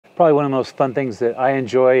probably one of the most fun things that I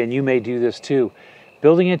enjoy, and you may do this too.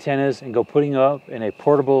 Building antennas and go putting them up in a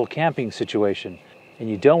portable camping situation. And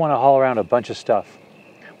you don't want to haul around a bunch of stuff.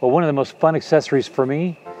 Well, one of the most fun accessories for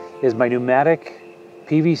me is my pneumatic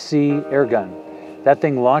PVC air gun. That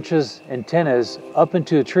thing launches antennas up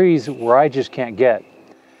into the trees where I just can't get.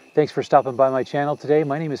 Thanks for stopping by my channel today.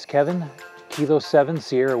 My name is Kevin, Kilo 7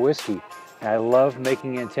 Sierra Whiskey. And I love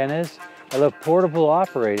making antennas. I love portable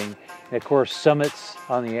operating, and of course, summits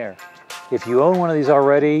on the air. If you own one of these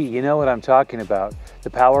already, you know what I'm talking about. The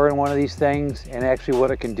power in one of these things and actually what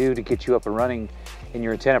it can do to get you up and running in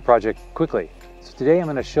your antenna project quickly. So today I'm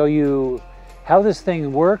going to show you how this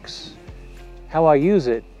thing works, how I use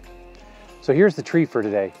it. So here's the tree for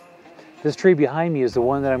today. This tree behind me is the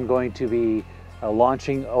one that I'm going to be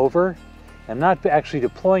launching over. I'm not actually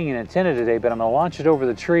deploying an antenna today, but I'm going to launch it over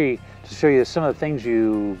the tree to show you some of the things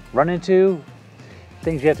you run into,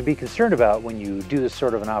 things you have to be concerned about when you do this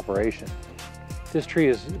sort of an operation. This tree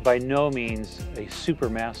is by no means a super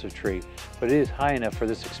massive tree, but it is high enough for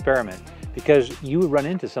this experiment because you would run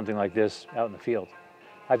into something like this out in the field.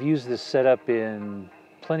 I've used this setup in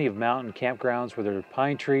plenty of mountain campgrounds where there are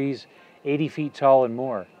pine trees, 80 feet tall and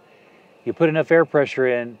more. You put enough air pressure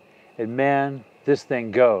in, and man, this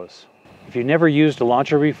thing goes. If you've never used a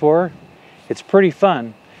launcher before, it's pretty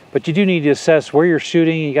fun, but you do need to assess where you're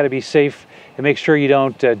shooting. You got to be safe and make sure you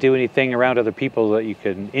don't do anything around other people that you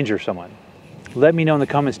can injure someone. Let me know in the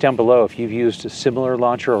comments down below if you've used a similar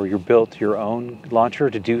launcher or you've built your own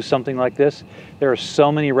launcher to do something like this. There are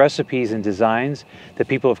so many recipes and designs that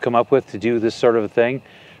people have come up with to do this sort of a thing,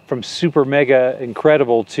 from super mega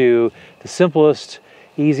incredible to the simplest,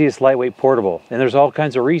 easiest lightweight portable. And there's all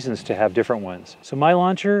kinds of reasons to have different ones. So my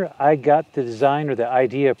launcher, I got the design or the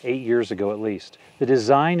idea 8 years ago at least. The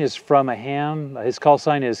design is from a ham. His call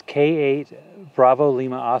sign is K8 Bravo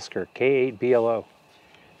Lima Oscar, K8 BLO.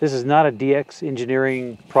 This is not a DX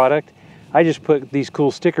engineering product. I just put these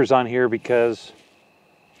cool stickers on here because,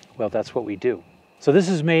 well, that's what we do. So this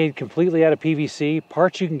is made completely out of PVC.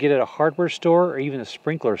 Parts you can get at a hardware store or even a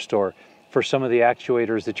sprinkler store for some of the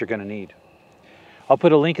actuators that you're going to need. I'll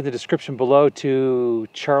put a link in the description below to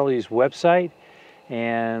Charlie's website,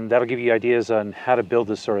 and that'll give you ideas on how to build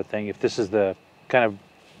this sort of thing if this is the kind of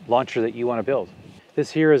launcher that you want to build. This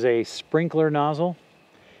here is a sprinkler nozzle.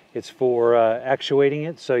 It's for actuating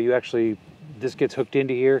it, so this gets hooked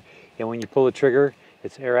into here, and when you pull the trigger,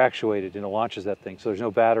 it's air actuated and it launches that thing. So there's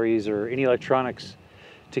no batteries or any electronics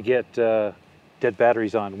to get dead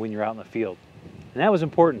batteries on when you're out in the field. And that was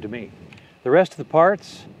important to me. The rest of the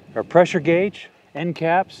parts are pressure gauge, end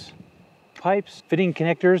caps, pipes, fitting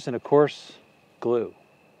connectors, and of course, glue.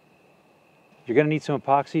 You're going to need some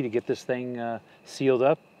epoxy to get this thing sealed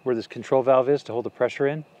up where this control valve is to hold the pressure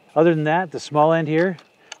in. Other than that, the small end here,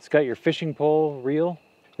 it's got your fishing pole reel.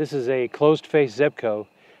 This is a closed face Zebco.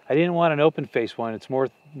 I didn't want an open face one. It's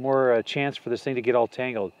more a chance for this thing to get all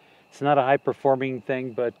tangled. It's not a high performing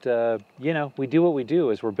thing, but you know, we do what we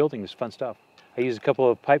do as we're building this fun stuff. I use a couple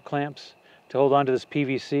of pipe clamps to hold onto this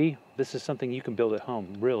PVC. This is something you can build at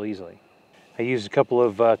home real easily. I used a couple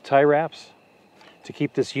of tie wraps to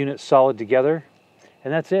keep this unit solid together,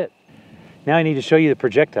 and that's it. Now I need to show you the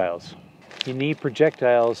projectiles. You need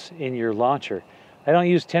projectiles in your launcher. I don't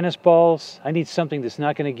use tennis balls. I need something that's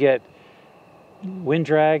not going to get wind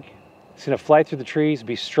drag. It's going to fly through the trees,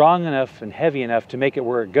 be strong enough and heavy enough to make it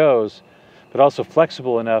where it goes, but also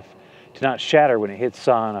flexible enough to not shatter when it hits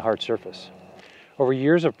on a hard surface. Over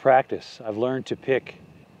years of practice, I've learned to pick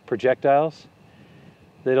projectiles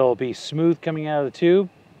that'll be smooth coming out of the tube,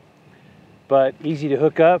 but easy to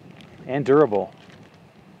hook up and durable.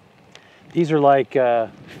 These are like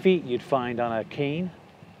feet you'd find on a cane,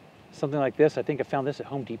 something like this. I think I found this at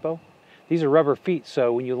Home Depot. These are rubber feet,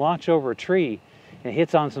 so when you launch over a tree and it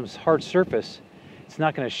hits on some hard surface, it's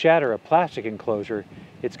not going to shatter a plastic enclosure.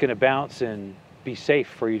 It's going to bounce and be safe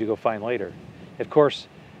for you to go find later. Of course,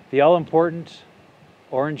 the all-important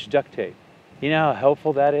orange duct tape. You know how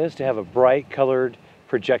helpful that is to have a bright colored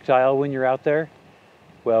projectile when you're out there?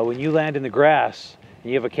 Well, when you land in the grass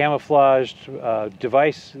and you have a camouflaged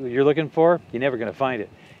device you're looking for, you're never going to find it.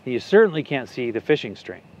 And you certainly can't see the fishing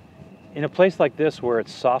string. In a place like this where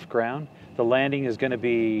it's soft ground, the landing is going to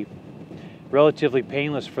be relatively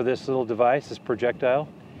painless for this little device, this projectile.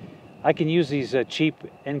 I can use these cheap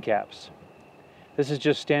end caps. This is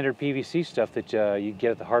just standard PVC stuff that you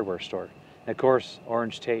get at the hardware store. And of course,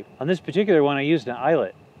 orange tape. On this particular one, I used an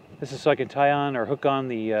eyelet. This is so I can tie on or hook on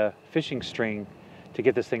the fishing string to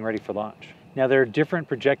get this thing ready for launch. Now, there are different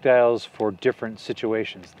projectiles for different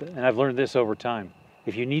situations, and I've learned this over time.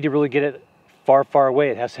 If you need to really get it far, far away,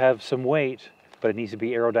 it has to have some weight, but it needs to be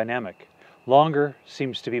aerodynamic. Longer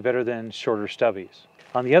seems to be better than shorter stubbies.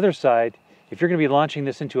 On the other side, if you're going to be launching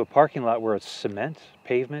this into a parking lot where it's cement,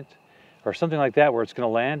 pavement, or something like that where it's going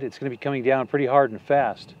to land, it's going to be coming down pretty hard and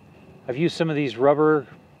fast. I've used some of these rubber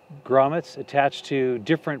grommets attached to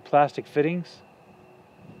different plastic fittings.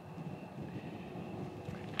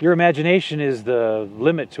 Your imagination is the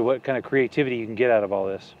limit to what kind of creativity you can get out of all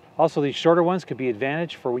this. Also, these shorter ones could be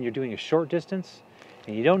advantage for when you're doing a short distance,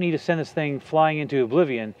 and you don't need to send this thing flying into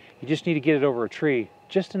oblivion. You just need to get it over a tree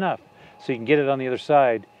just enough so you can get it on the other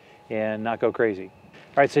side and not go crazy.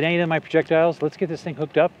 All right, so now you know my projectiles. Let's get this thing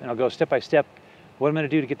hooked up, and I'll go step by step what I'm going to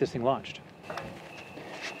do to get this thing launched.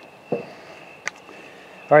 All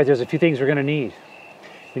right, there's a few things we're going to need.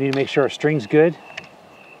 We need to make sure our string's good.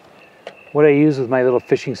 What I use with my little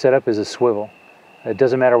fishing setup is a swivel. It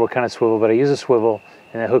doesn't matter what kind of swivel, but I use a swivel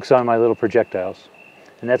and it hooks on my little projectiles.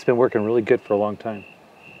 And that's been working really good for a long time.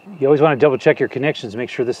 You always want to double check your connections, make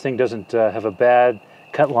sure this thing doesn't have a bad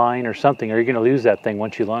cut line or something, or you're going to lose that thing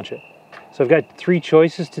once you launch it. So I've got 3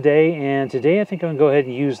 choices today, and today I think I'm going to go ahead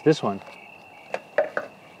and use this one.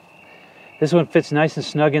 This one fits nice and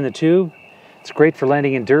snug in the tube. It's great for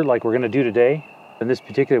landing in dirt like we're going to do today. In this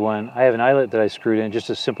particular one, I have an eyelet that I screwed in, just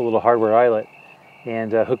a simple little hardware eyelet,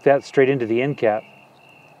 and hook that straight into the end cap.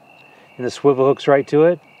 And the swivel hooks right to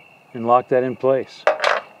it, and lock that in place.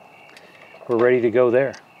 We're ready to go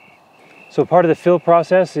there. So part of the fill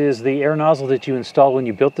process is the air nozzle that you installed when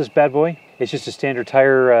you built this bad boy. It's just a standard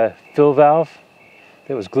tire fill valve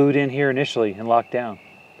that was glued in here initially and locked down.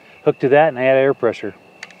 Hooked to that and I add air pressure.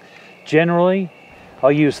 Generally,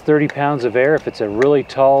 I'll use 30 pounds of air. If it's a really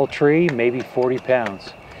tall tree, maybe 40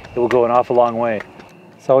 pounds. It will go an awful long way.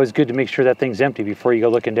 It's always good to make sure that thing's empty before you go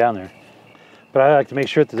looking down there. But I like to make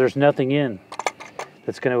sure that there's nothing in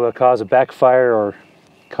that's going to cause a backfire or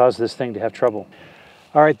cause this thing to have trouble.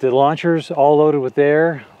 All right, the launcher's all loaded with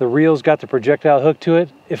air. The reel's got the projectile hooked to it.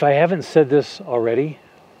 If I haven't said this already,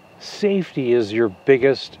 safety is your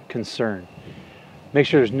biggest concern. Make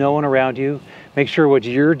sure there's no one around you. Make sure what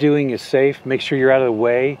you're doing is safe. Make sure you're out of the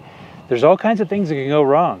way. There's all kinds of things that can go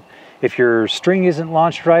wrong. If your string isn't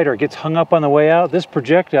launched right or it gets hung up on the way out, this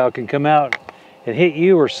projectile can come out and hit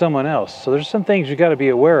you or someone else. So there's some things you got to be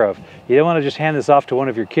aware of. You don't want to just hand this off to one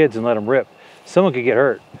of your kids and let them rip. Someone could get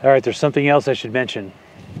hurt. All right, there's something else I should mention.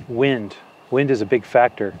 Wind. Wind is a big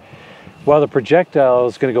factor. While the projectile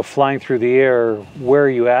is going to go flying through the air where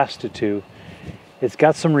you asked it to, it's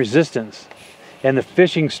got some resistance. And the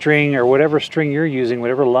fishing string or whatever string you're using,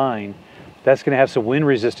 whatever line, that's going to have some wind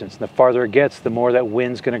resistance. And the farther it gets, the more that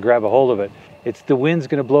wind's going to grab a hold of it. The wind's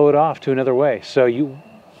going to blow it off to another way. So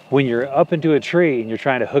when you're up into a tree and you're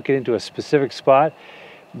trying to hook it into a specific spot,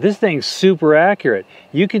 this thing's super accurate.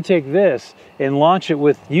 You can take this and launch it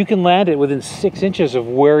you can land it within 6 inches of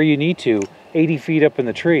where you need to, 80 feet up in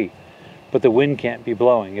the tree. But the wind can't be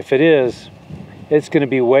blowing. If it is, it's going to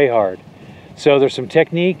be way hard. So there's some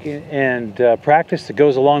technique and practice that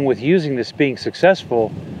goes along with using this being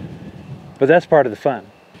successful, but that's part of the fun.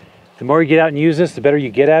 The more you get out and use this, the better you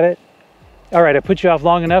get at it. All right, I put you off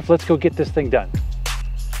long enough. Let's go get this thing done.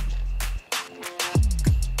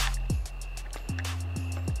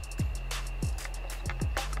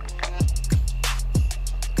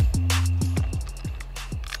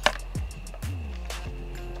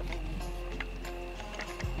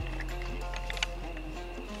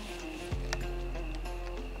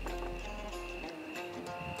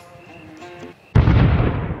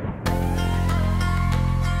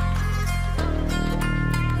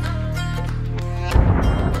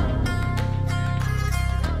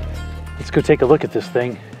 Let's go take a look at this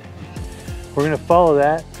thing. We're going to follow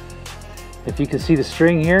that. If you can see the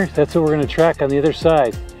string here, that's what we're going to track on the other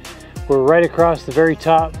side. We're right across the very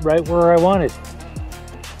top, right where I wanted.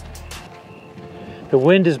 The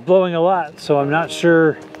wind is blowing a lot, so I'm not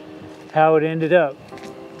sure how it ended up.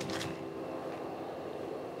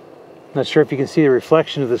 Not sure if you can see the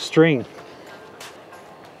reflection of the string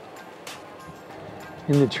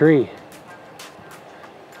in the tree.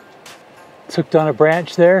 It's hooked on a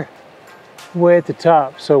branch there, way at the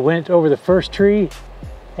top. So it went over the first tree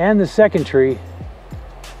and the second tree,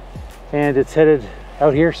 and it's headed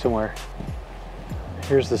out here somewhere.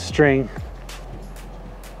 Here's the string.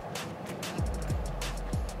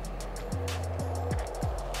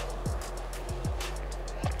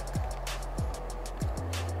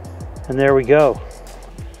 And there we go.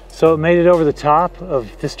 So it made it over the top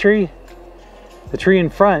of this tree, the tree in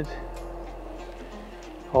front,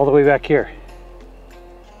 all the way back here.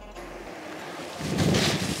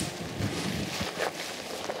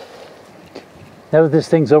 Now that this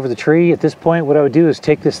thing's over the tree, at this point what I would do is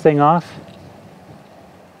take this thing off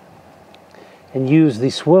and use the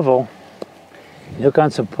swivel hook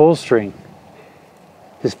on some pull string.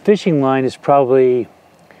 This fishing line is probably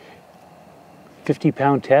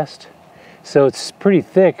 50-pound test, so it's pretty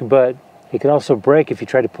thick, but it can also break if you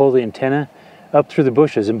try to pull the antenna up through the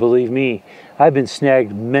bushes, and believe me, I've been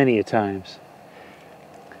snagged many a times.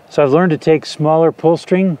 So I've learned to take smaller pull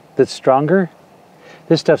string that's stronger.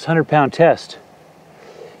 This stuff's 100-pound test,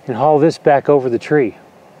 and haul this back over the tree.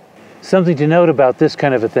 Something to note about this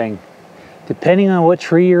kind of a thing, depending on what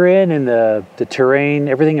tree you're in and the terrain,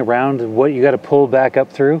 everything around, what you got to pull back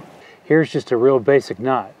up through, here's just a real basic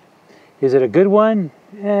knot. Is it a good one?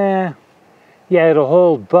 Yeah, it'll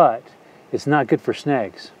hold, but it's not good for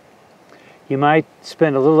snags. You might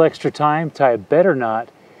spend a little extra time, tie a better knot,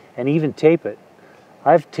 and even tape it.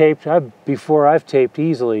 Before I've taped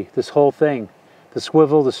easily this whole thing, the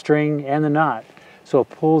swivel, the string, and the knot, so it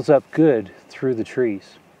pulls up good through the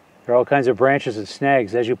trees. There are all kinds of branches and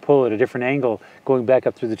snags. As you pull at a different angle, going back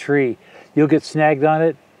up through the tree, you'll get snagged on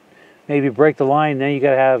it, maybe break the line, then you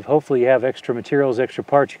gotta have, hopefully you have extra materials, extra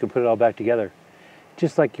parts, you can put it all back together,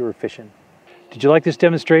 just like you were fishing. Did you like this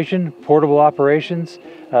demonstration? Portable operations,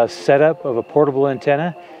 setup of a portable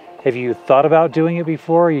antenna. Have you thought about doing it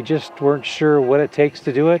before? You just weren't sure what it takes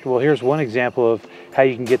to do it? Well, here's one example of how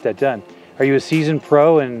you can get that done. Are you a seasoned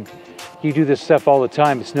pro and you do this stuff all the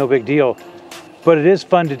time? It's no big deal, but it is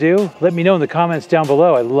fun to do. Let me know in the comments down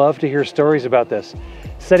below. I love to hear stories about this.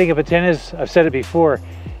 Setting up antennas, I've said it before,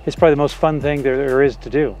 it's probably the most fun thing there is to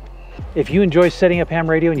do. If you enjoy setting up ham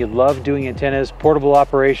radio and you love doing antennas, portable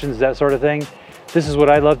operations, that sort of thing, this is what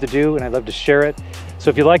I love to do, and I love to share it. So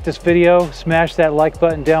if you like this video, smash that like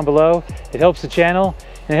button down below. It helps the channel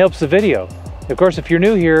and it helps the video. Of course, if you're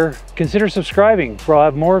new here, consider subscribing, where I'll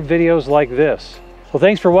have more videos like this. Well,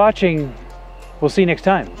 thanks for watching. We'll see you next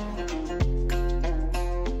time.